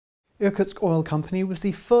Irkutsk Oil Company was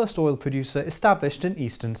the first oil producer established in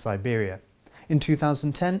eastern Siberia. In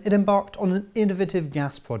 2010, it embarked on an innovative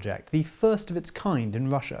gas project, the first of its kind in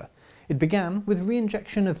Russia. It began with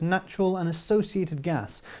reinjection of natural and associated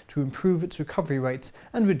gas to improve its recovery rates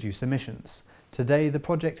and reduce emissions. Today, the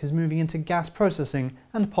project is moving into gas processing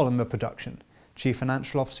and polymer production. Chief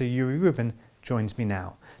Financial Officer Yuri Rubin joins me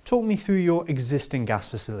now. Talk me through your existing gas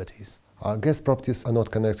facilities. Our gas properties are not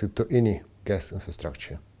connected to any gas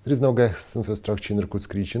infrastructure. There is no gas infrastructure in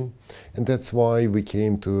Irkutsk region, and that's why we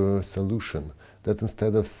came to a solution that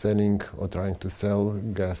instead of selling or trying to sell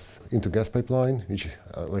gas into gas pipeline, which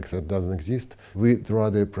like that doesn't exist, we'd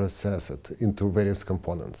rather process it into various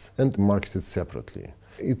components and market it separately.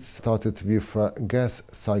 It started with a gas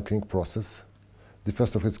cycling process, the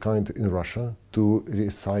first of its kind in Russia, to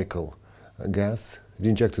recycle gas,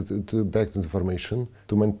 reinject it back into the formation,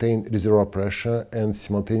 to maintain reservoir pressure and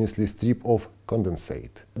simultaneously strip off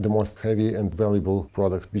condensate, the most heavy and valuable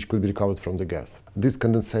product which could be recovered from the gas. This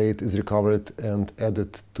condensate is recovered and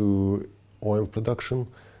added to oil production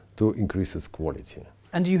to increase its quality.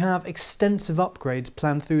 And you have extensive upgrades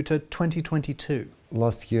planned through to 2022.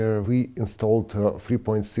 Last year we installed a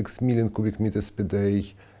 3.6 million cubic meters per day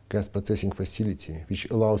gas processing facility, which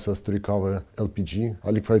allows us to recover LPG,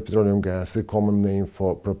 liquefied petroleum gas, a common name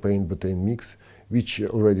for propane-butane mix, which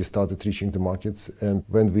already started reaching the markets, and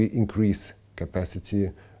when we increase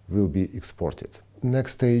capacity, will be exported.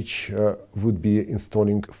 Next stage would be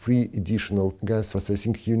installing 3 additional gas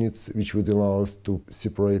processing units, which would allow us to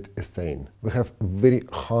separate ethane. We have very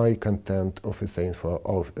high content of ethane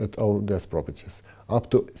at our gas properties, up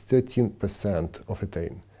to 13% of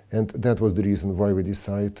ethane. And that was the reason why we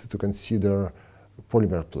decided to consider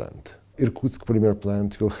polymer plant. Irkutsk polymer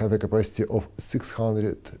plant will have a capacity of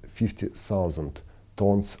 650,000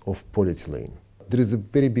 tons of polyethylene. There is a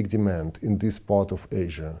very big demand in this part of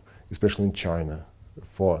Asia, especially in China,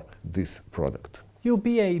 for this product. You'll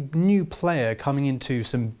be a new player coming into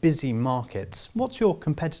some busy markets. What's your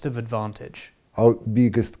competitive advantage? Our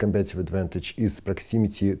biggest competitive advantage is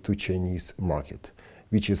proximity to Chinese market,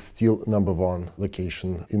 which is still #1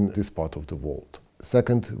 location in this part of the world.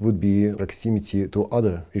 Second would be proximity to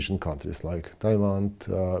other Asian countries like Thailand,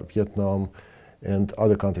 Vietnam, and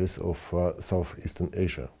other countries of Southeastern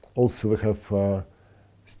Asia. Also, we have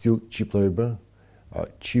still cheap labor,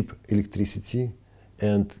 cheap electricity,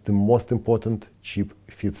 and the most important, cheap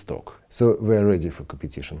feedstock. So we're ready for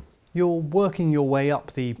competition. You're working your way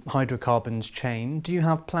up the hydrocarbons chain. Do you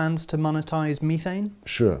have plans to monetize methane?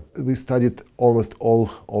 Sure. We studied almost all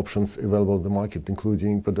options available in the market,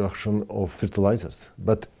 including production of fertilizers.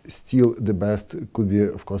 But still the best could be,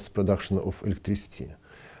 of course, production of electricity.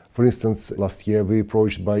 For instance, last year we were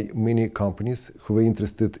approached by many companies who were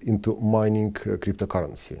interested into mining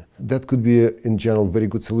cryptocurrency. That could be, in general, a very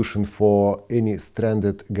good solution for any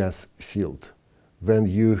stranded gas field, when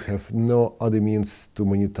you have no other means to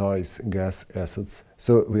monetize gas assets.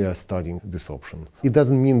 So we are studying this option. It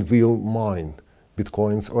doesn't mean we'll mine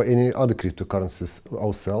bitcoins or any other cryptocurrencies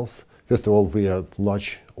ourselves. First of all, we are a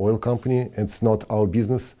large oil company, and it's not our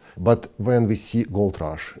business. But when we see gold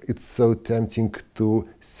rush, it's so tempting to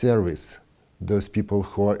service those people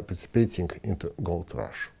who are participating into gold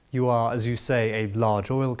rush. You are, as you say, a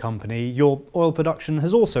large oil company. Your oil production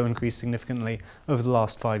has also increased significantly over the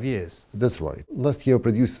last 5 years. That's right. Last year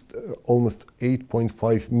produced almost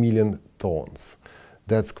 8.5 million tons.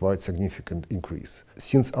 That's quite a significant increase.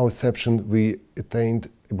 Since our inception, we attained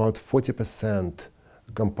about 40%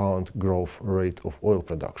 compound growth rate of oil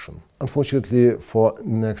production. Unfortunately, for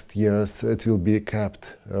next years, it will be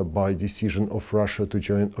capped by decision of Russia to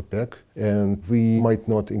join OPEC, and we might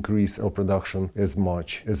not increase our production as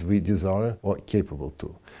much as we desire or capable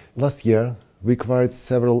to. Last year, we acquired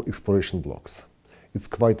several exploration blocks. It's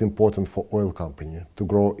quite important for oil company to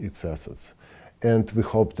grow its assets, and we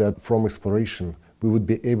hope that from exploration, we would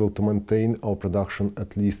be able to maintain our production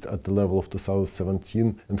at least at the level of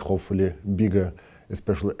 2017 and hopefully bigger,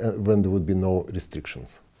 especially when there would be no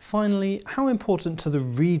restrictions. Finally, how important to the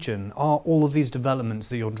region are all of these developments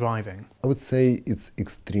that you're driving? I would say it's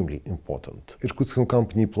extremely important. Irkutsk Oil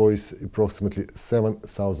Company employs approximately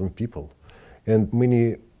 7,000 people, and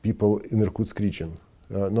many people in Irkutsk region,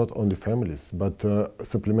 not only families, but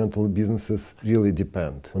supplemental businesses really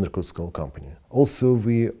depend on Irkutsk Oil Company. Also,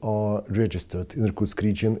 we are registered in Irkutsk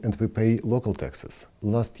region and we pay local taxes.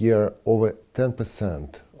 Last year, over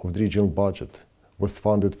 10% of the regional budget was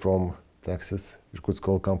funded from taxes Irkutsk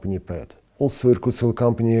Oil Company paid. Also, Irkutsk Oil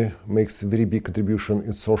Company makes a very big contribution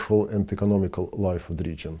in social and economical life of the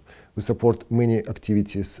region. We support many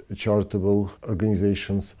activities, charitable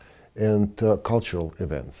organizations, and cultural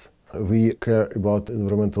events. We care about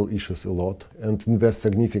environmental issues a lot and invest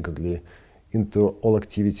significantly into all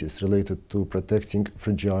activities related to protecting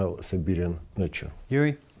fragile Siberian nature.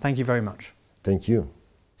 Yuri, thank you very much. Thank you.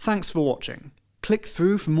 Thanks for watching. Click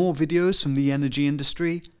through for more videos from the energy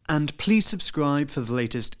industry, and please subscribe for the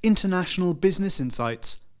latest international business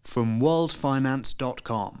insights from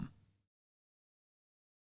worldfinance.com.